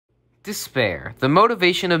Despair, the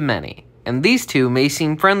motivation of many, and these two may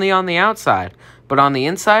seem friendly on the outside, but on the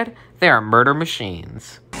inside, they are murder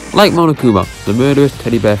machines. Like Monokuma, the murderous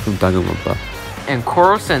teddy bear from Danganronpa. And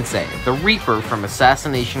Korosensei, the Reaper from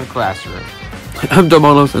Assassination Classroom. I'm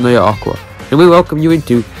Domanos and they are Aqua, and we welcome you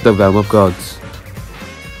into the realm of gods.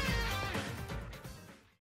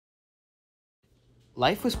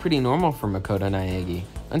 Life was pretty normal for Makoto Naegi,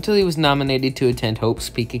 until he was nominated to attend Hope's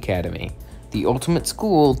Peak Academy, the ultimate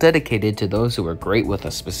school dedicated to those who are great with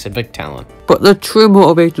a specific talent. But the true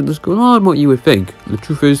motivation of the school aren't what you would think. The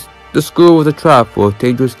truth is, the school was a trap for a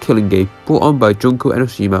dangerous killing game brought on by Junko and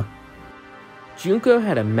Oshima. Junko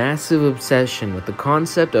had a massive obsession with the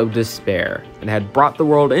concept of despair, and had brought the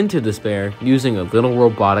world into despair using a little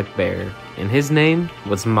robotic bear, and his name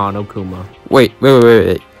was Monokuma. Wait.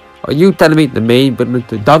 Are you telling me the main villain of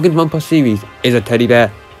the Danganronpa series is a teddy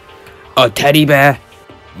bear? A teddy bear?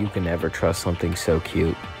 You can never trust something so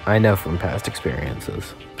cute. I know from past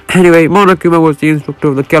experiences. Anyway, Monokuma was the instructor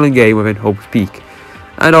of the killing game within Hope's Peak,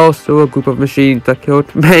 and also a group of machines that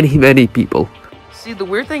killed many people. See, the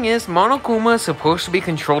weird thing is, Monokuma is supposed to be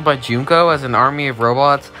controlled by Junko as an army of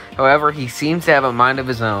robots. However, he seems to have a mind of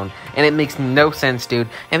his own, and it makes no sense, dude.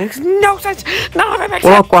 It makes no sense. None of it makes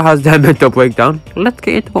sense. Aqua has their mental breakdown. Let's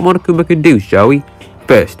get into what Monokuma can do, shall we?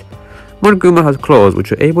 First, Monokuma has claws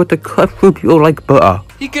which are able to cut through people like butter.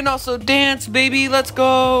 He can also dance, baby. Let's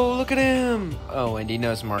go. Look at him. Oh, and he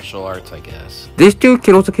knows martial arts, I guess. This dude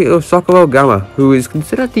can also kick out Sakura Gamma, who is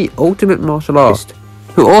considered the ultimate martial artist,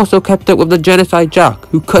 who also kept up with the Genocide Jack,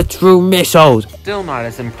 who cuts through missiles. Still not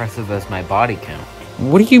as impressive as my body count.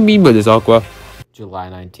 What do you mean by this, Aqua? July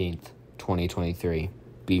 19th, 2023.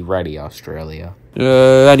 Be ready, Australia.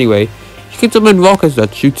 Anyway, he can summon rockets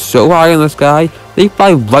that shoot so high in the sky, they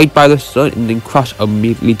fly right by the sun and then crash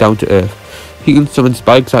immediately down to Earth. He can summon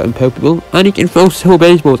spikes that impale people, and he can throw silver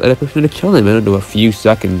baseballs at a person to kill them in under a few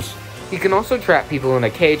seconds. He can also trap people in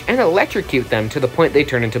a cage and electrocute them to the point they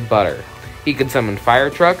turn into butter. He can summon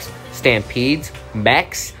fire trucks, stampedes,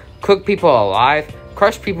 mechs, cook people alive,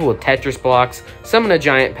 crush people with Tetris blocks, summon a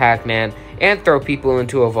giant Pac-Man, and throw people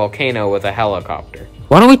into a volcano with a helicopter.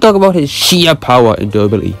 Why don't we talk about his sheer power and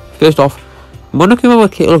durability? First off, Monokuma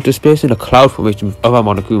was capable of displacing a cloud formation with other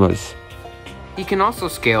Monokumas. He can also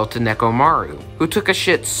scale to Nekomaru, who took a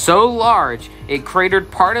shit so large it cratered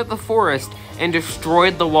part of the forest and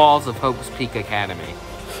destroyed the walls of Hope's Peak Academy.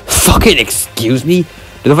 Fucking excuse me?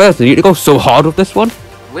 Did I need to go so hard with this one?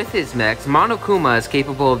 With his mechs, Monokuma is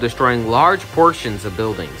capable of destroying large portions of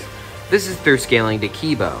buildings. This is through scaling to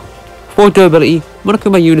Kibo. For durability,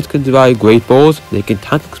 Monokuma units can survive great balls, they can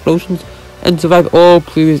tank explosions, and survive all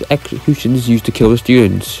previous executions used to kill the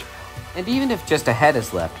students. And even if just a head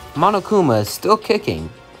is left, Monokuma is still kicking.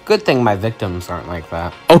 Good thing my victims aren't like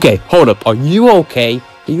that. Okay, hold up. Are you okay?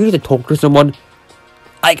 Do you need to talk to someone?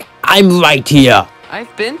 Like, I'm right here.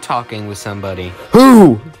 I've been talking with somebody.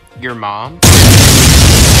 Who? Your mom?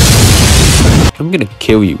 I'm gonna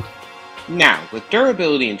kill you. Now, with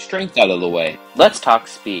durability and strength out of the way, let's talk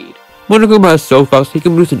speed. Monokuma is so fast he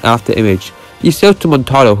can produce an after image. He sells to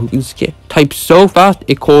Montaro, who can type so fast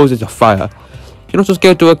it causes a fire. He can also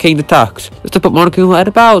scale to a king's attacks. Let's put Monokuma at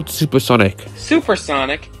about supersonic.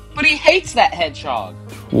 Supersonic? But he hates that hedgehog!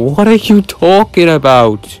 What are you talking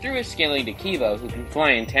about? Through his scaling to Kibo, who can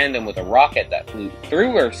fly in tandem with a rocket that flew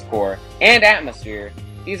through Earth's core and atmosphere,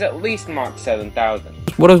 he's at least Mach 7000.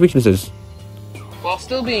 What are his weaknesses? While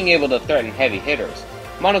still being able to threaten heavy hitters,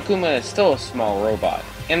 Monokuma is still a small robot,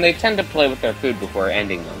 and they tend to play with their food before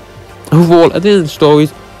ending them. Overall, at the end of the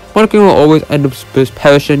stories, Monokuma will always end up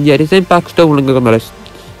perishing, yet his impact still will linger on the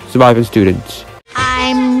surviving students.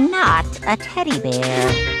 I'm not a teddy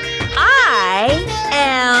bear. I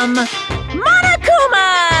am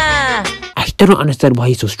Monokuma! I still don't understand why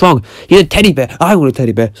he's so strong. He's a teddy bear. I want a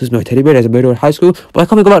teddy bear. This is my teddy bear as a murderer in high school, but I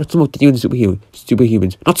can't go out to some of the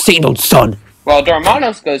superhumans. Not Satan's own son. While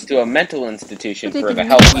Dormanos goes to a mental institution for the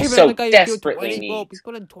help he so desperately needs.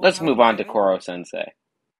 Let's move on to Korosensei.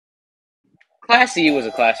 Class E was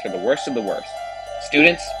a class for the worst of the worst.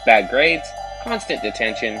 Students, bad grades, constant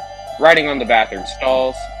detention, writing on the bathroom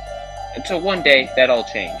stalls, until one day that all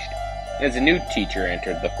changed, as a new teacher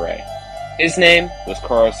entered the fray. His name was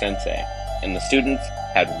Korosensei, and the students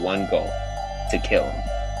had one goal: to kill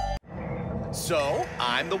him. So,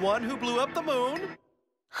 I'm the one who blew up the moon?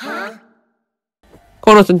 Huh?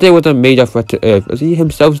 Korosensei was a major threat to Earth, as he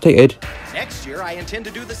himself stated. Next year, I intend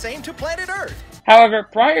to do the same to planet Earth. However,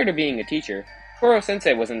 prior to being a teacher,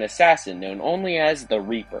 Korosensei was an assassin known only as the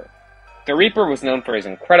Reaper. The Reaper was known for his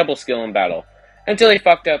incredible skill in battle, until he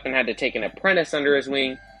fucked up and had to take an apprentice under his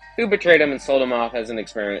wing, who betrayed him and sold him off as an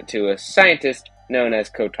experiment to a scientist known as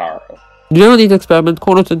Kotaro. During these experiments,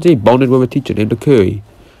 Korosensei bonded with a teacher named Akuri.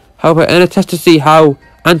 However, in a test to see how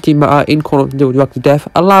antimatter in Korosensei would react to death,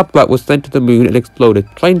 a lab rat was sent to the moon and exploded,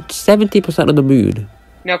 flying 70% of the moon.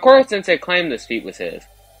 Now, Korosensei claimed this feat was his,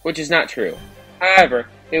 which is not true. However,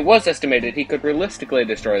 it was estimated he could realistically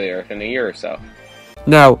destroy the Earth in a year or so.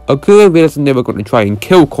 Now, Akuri realizing they were going to try and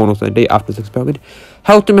kill Korosensei after this experiment,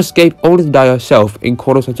 helped him escape only to die herself in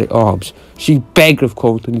Korosensei's arms. She begged of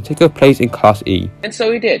Korosensei to take her place in Class E. And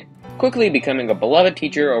so he did, quickly becoming a beloved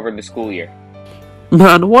teacher over the school year.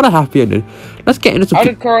 Man, what a happy ending. Let's get into some... How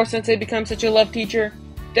did Korosensei become such a loved teacher?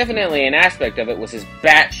 Definitely an aspect of it was his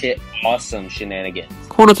batshit awesome shenanigans.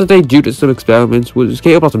 Korosensei, due to some experiments, was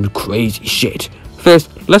escaping on some crazy shit. First,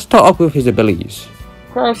 let's start off with his abilities.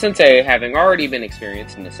 Korosensei, having already been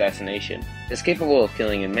experienced in Assassination, is capable of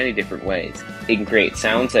killing in many different ways. He can create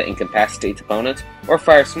sounds that incapacitate opponents, or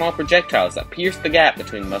fire small projectiles that pierce the gap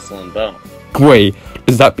between muscle and bone. Wait,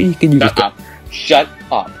 does that mean he can use... Shut up. Shut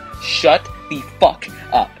up. Shut the fuck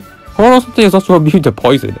up. Korosensei is also immune to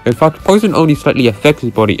poison. In fact, poison only slightly affects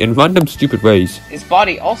his body in random stupid ways. His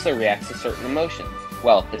body also reacts to certain emotions.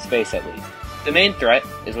 Well, his face at least. The main threat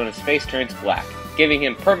is when his face turns black, giving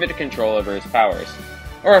him perfect control over his powers.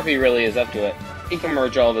 Or if he really is up to it, he can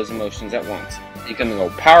merge all of his emotions at once, becoming a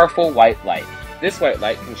powerful white light. This white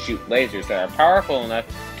light can shoot lasers that are powerful enough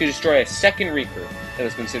to destroy a second Reaper that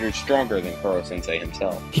was considered stronger than Korosensei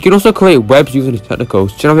himself. He can also create webs using his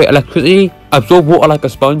tentacles, generate electricity, absorb water like a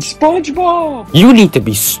sponge. SpongeBob! You need to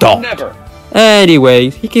be stopped! Never!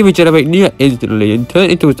 Anyways, he can regenerate near instantly and turn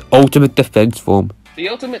into his ultimate defense form. The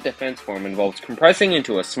ultimate defense form involves compressing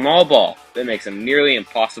into a small ball that makes him nearly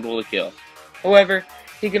impossible to kill. However,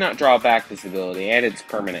 he cannot draw back this ability, and it's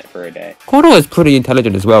permanent for a day. Koro is pretty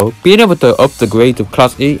intelligent as well, being able to up the grades of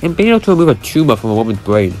Class E and being able to remove a tumor from a woman's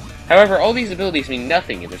brain. However, all these abilities mean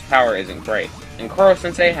nothing if his power isn't great, and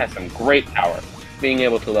Korosensei has some great power, being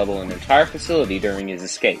able to level an entire facility during his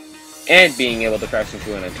escape, and being able to crash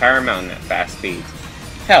into an entire mountain at fast speeds.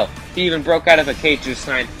 Hell, he even broke out of a cage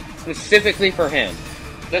designed specifically for him.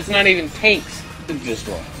 That's not even tanks to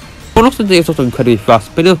destroy. Korosensei is also incredibly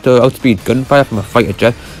fast, being able to outspeed gunfire from a fighter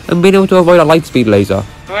jet and being able to avoid a light speed laser.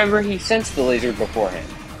 However, he sensed the laser beforehand,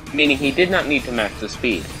 meaning he did not need to match the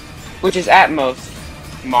speed, which is at most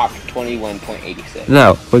Mach 21.86.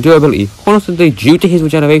 Now, for durability, Korosensei, due to his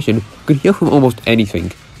regeneration, could heal from almost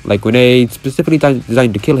anything, like grenades specifically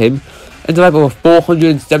designed to kill him, and survive over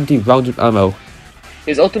 470 rounds of ammo.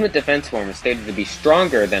 His ultimate defense form is stated to be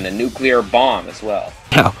stronger than a nuclear bomb as well.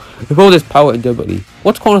 Now, with all this power and durability,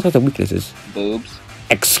 what's Korosensei's weaknesses? Boobs.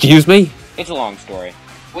 Excuse me? It's a long story.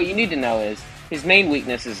 What you need to know is, his main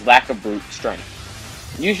weakness is lack of brute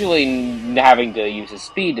strength, usually having to use his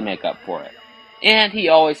speed to make up for it. And he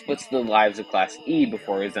always puts the lives of Class E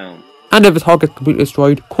before his own. And if his heart gets completely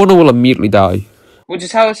destroyed, Koro will immediately die. Which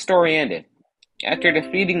is how his story ended. After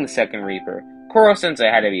defeating the second Reaper,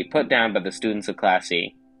 Korosensei had to be put down by the students of Class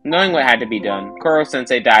E. Knowing what had to be done,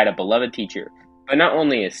 Korosensei died a beloved teacher, but not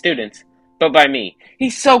only his students, but by me.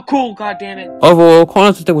 He's so cool, goddammit! Overall,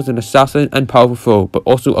 Korosensei was an assassin and powerful foe, but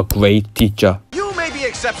also a great teacher. You may be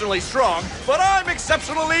exceptionally strong, but I'm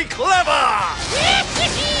exceptionally clever!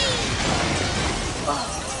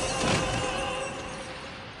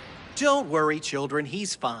 Don't worry, children,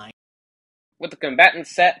 he's fine. With the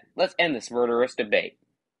combatants set, let's end this murderous debate.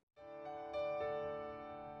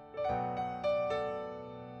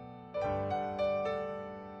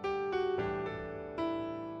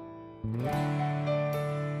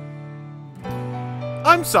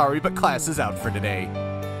 I'm sorry, but class is out for today.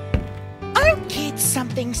 Aren't kids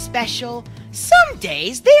something special? Some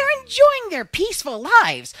days they are enjoying their peaceful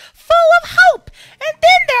lives, full of hope, and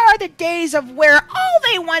then there are the days of where all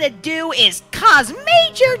they want to do is cause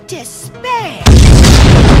major despair.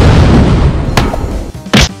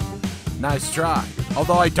 Nice try.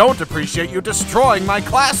 Although I don't appreciate you destroying my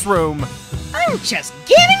classroom. I'm just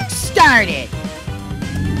getting started.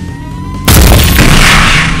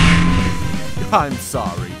 I'm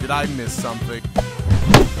sorry. Did I miss something?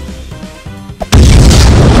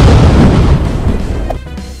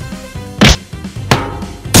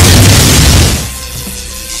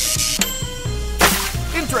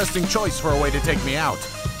 Interesting choice for a way to take me out.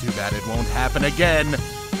 Too bad it won't happen again.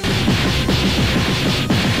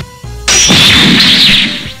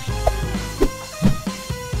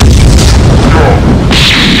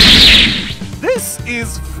 This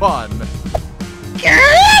is fun.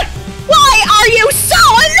 Why are you so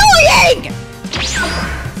annoying?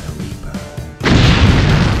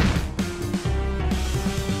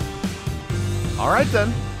 Alright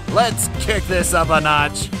then, let's kick this up a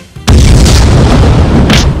notch.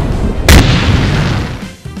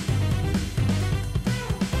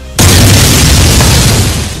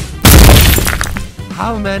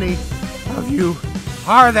 How many of you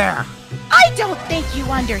are there? I don't think you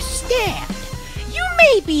understand. You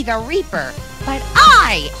may be the Reaper, but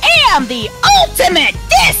I am the ultimate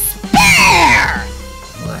despair!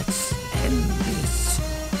 Let's end this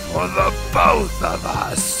for the both of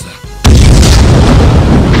us.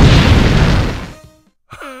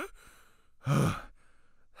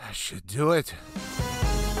 That should do it.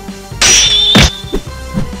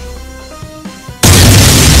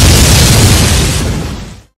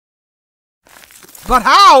 But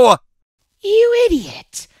how? You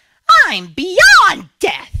idiot! I'm beyond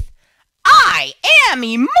death! I am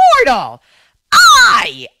immortal!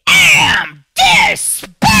 I am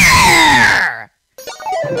despair!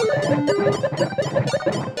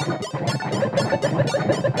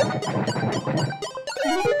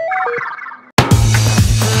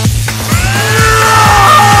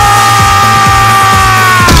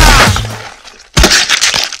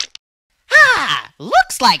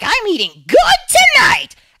 Looks like I'm eating good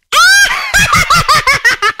tonight!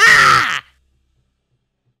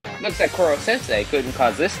 Looks like Korosensei couldn't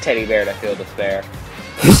cause this teddy bear to feel despair.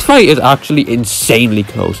 This fight is actually insanely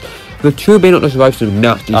close. The two may not survive some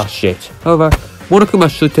nasty shit. However, Monokuma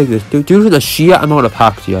should take this due to the sheer amount of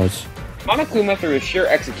hacks he has. Monokuma, through his sheer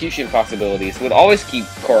execution possibilities, would always keep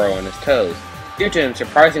Koro on his toes, due to him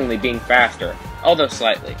surprisingly being faster, although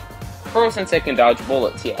slightly. Korosensei can dodge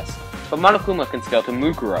bullets, yes, but Monokuma can scale to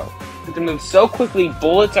Mukuro, who can move so quickly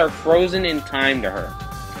bullets are frozen in time to her.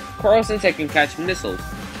 Korosensei can catch missiles.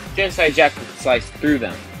 Genocide Jack can slice through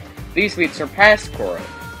them. These feats surpass Koro,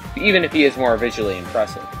 even if he is more visually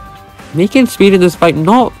impressive. Making speed in this fight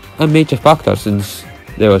not a major factor since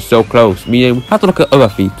they were so close, meaning we have to look at other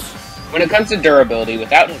feats. When it comes to durability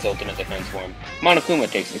without his ultimate defense form,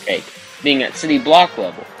 Monokuma takes the cake, being at city block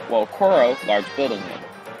level, while Koro large building level.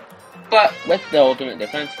 But with the ultimate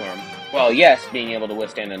defense form, while yes, being able to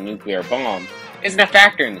withstand a nuclear bomb, isn't a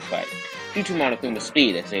factor in this fight, due to Monokuma's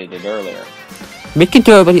speed as stated earlier. Making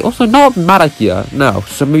durability also not matter here now,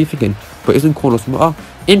 some may be thinking, but isn't Kono smarter?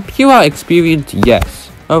 In pure experience,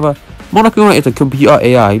 yes. However, Monokuma is a computer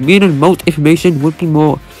AI, meaning most information would be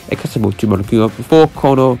more accessible to Monokuma before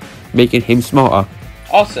Kono making him smarter.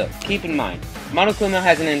 Also, keep in mind, Monokuma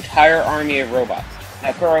has an entire army of robots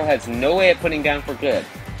that Koro has no way of putting down for good,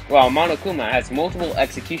 while Monokuma has multiple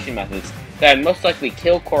execution methods that would most likely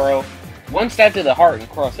kill Koro one stab to the heart and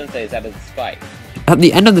Korosensei is out of this fight. At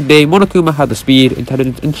the end of the day, Monokuma had the speed,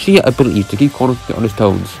 intelligence, and sheer ability to keep Kono on his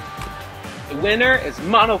toes. The winner is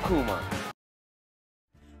Monokuma.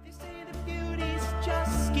 They say the beauty's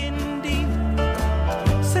just skin deep.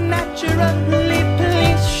 So naturally,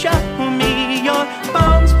 please show me your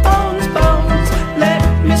bones, bones, bones. Let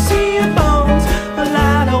me see your bones. Well,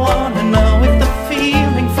 I don't wanna know if the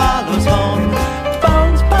feeling follows home.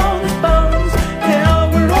 Bones, bones, bones.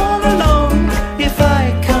 Hell, we're all alone. If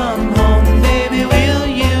I come home, baby, will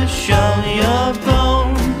you show your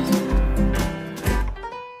bones?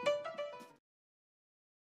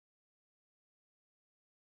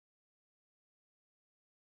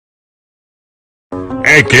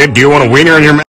 Hey kid, do you want a wiener in your mouth?